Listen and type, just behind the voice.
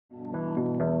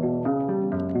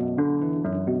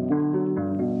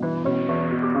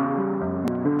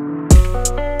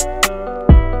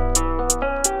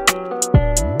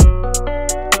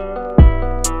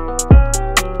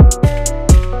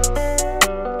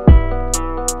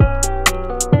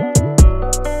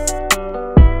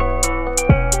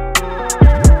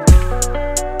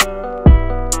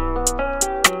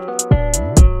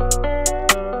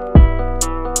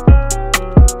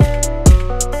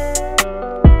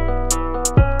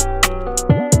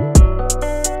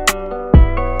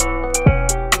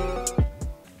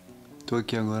Tô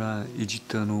aqui agora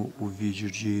editando o vídeo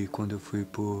de quando eu fui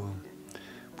pro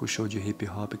show de hip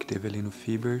hop que teve ali no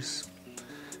Fibers.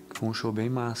 Foi um show bem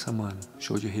massa, mano.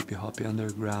 Show de hip hop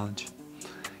underground.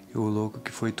 E o louco que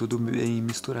foi tudo bem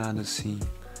misturado assim.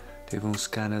 Teve uns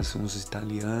caras, uns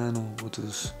italianos,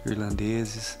 outros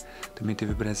irlandeses. Também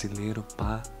teve brasileiro,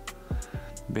 pá.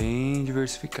 Bem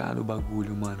diversificado o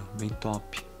bagulho, mano. Bem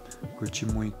top. Curti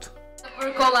muito.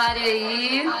 Por colar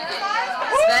aí.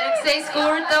 Espero que vocês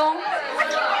curtam.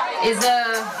 It's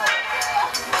a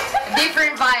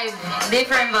different vibe.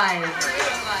 Different vibe.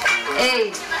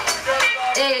 Hey.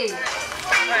 Hey.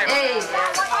 Hey.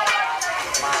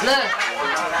 Look.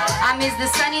 I miss the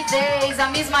sunny days, I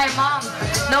miss my mom.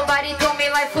 Nobody told me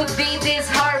life would be this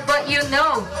hard, but you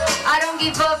know I don't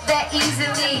give up that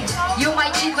easily. You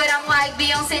might cheat, but I'm like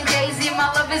Beyonce and Jay-Z.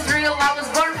 My love is real, I was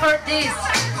born for this.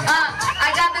 I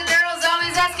got the girls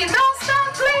always asking, don't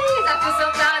stop please. I feel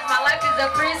sometimes my life is a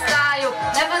freestyle.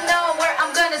 Never know where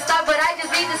I'm gonna stop, but I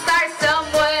just need to start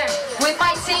somewhere. With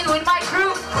my team, with my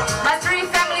crew, my three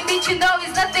family beat, you know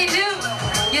it's nothing new.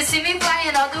 You see me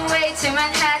flying all the way to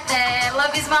Manhattan.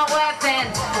 Love is my weapon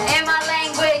and my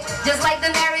language. Just like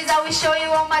the Marys, I will show you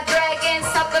all my dragons.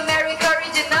 South America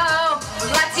original,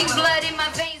 Latin blood in my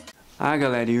veins.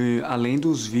 Galera, e além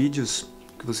dos vídeos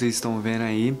que vocês estão vendo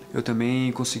aí, eu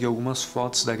também consegui algumas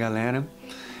fotos da galera.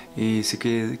 E se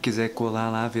quiser colar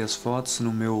lá, ver as fotos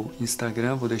no meu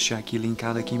Instagram, vou deixar aqui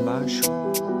linkado aqui embaixo.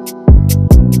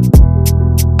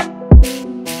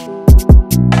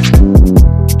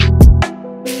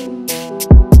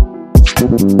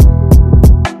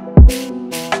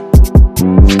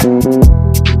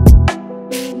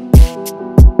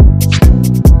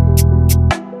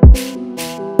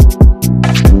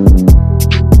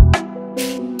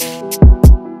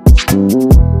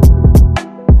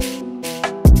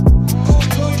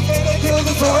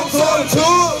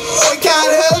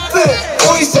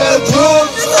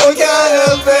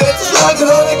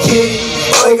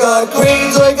 I got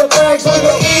greens, I got bags, I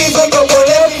got ease, I got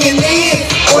whatever you need.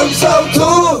 I'm so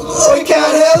cool, I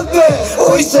can't help it.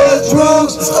 We sell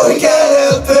drugs, I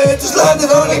can't help it. Just landed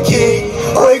on the key.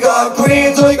 I got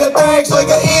greens, I got bags, I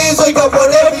got ease, I got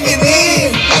whatever you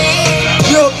need.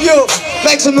 Yo,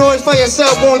 make some noise for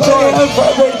yourself one time.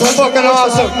 Fucking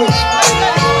awesome.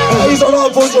 These are all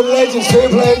a bunch of legends,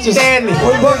 triple legends. Stanley.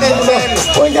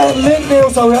 We got lit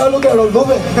nails, so hell, look at them,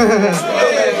 love it.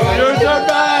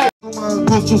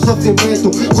 Angústia,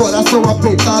 sofrimento, coração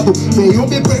apertado. Nenhum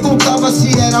me perguntava se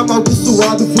era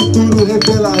amaldiçoado. Futuro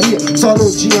revelaria, só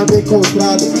não tinha me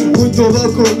encontrado. Muito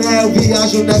louco, né? Eu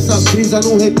viajo nessas brisas.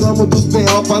 Não reclamo dos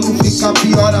B.O. pra não ficar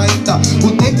pior ainda.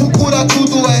 O tempo cura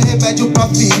tudo, é remédio pra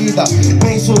ferida.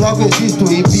 Penso, logo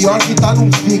existo, e pior que tá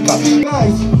não fica.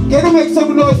 Guys, can you make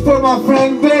some noise for my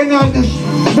friend Bernard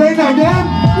again?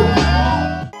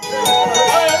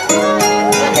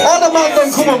 All the man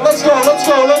then, come on, let's go, let's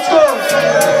go, let's go.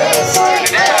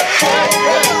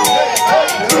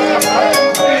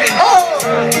 Oh!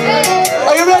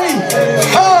 Are you ready?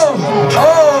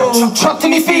 Oh! Trapped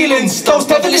in me feelings, those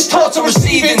devilish thoughts are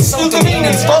receiving. Still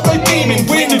demeaning, spotlight beaming,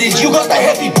 winded, you got the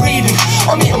heavy breathing.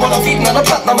 I'm eating what I'm feeding and I'm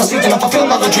planting, I'm seeding. I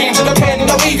fulfill all the dreams and the pain in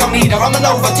the week I'm neither. I'm an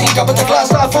overthinker, but the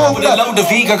glass half full with a load of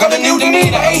Vega. Got a new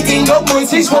demeanor, 18 up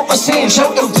points, is what we're seeing.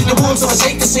 Shout out to the ones that I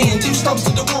take the scene. 2 stumps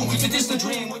to the one, we've a distant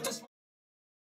dream.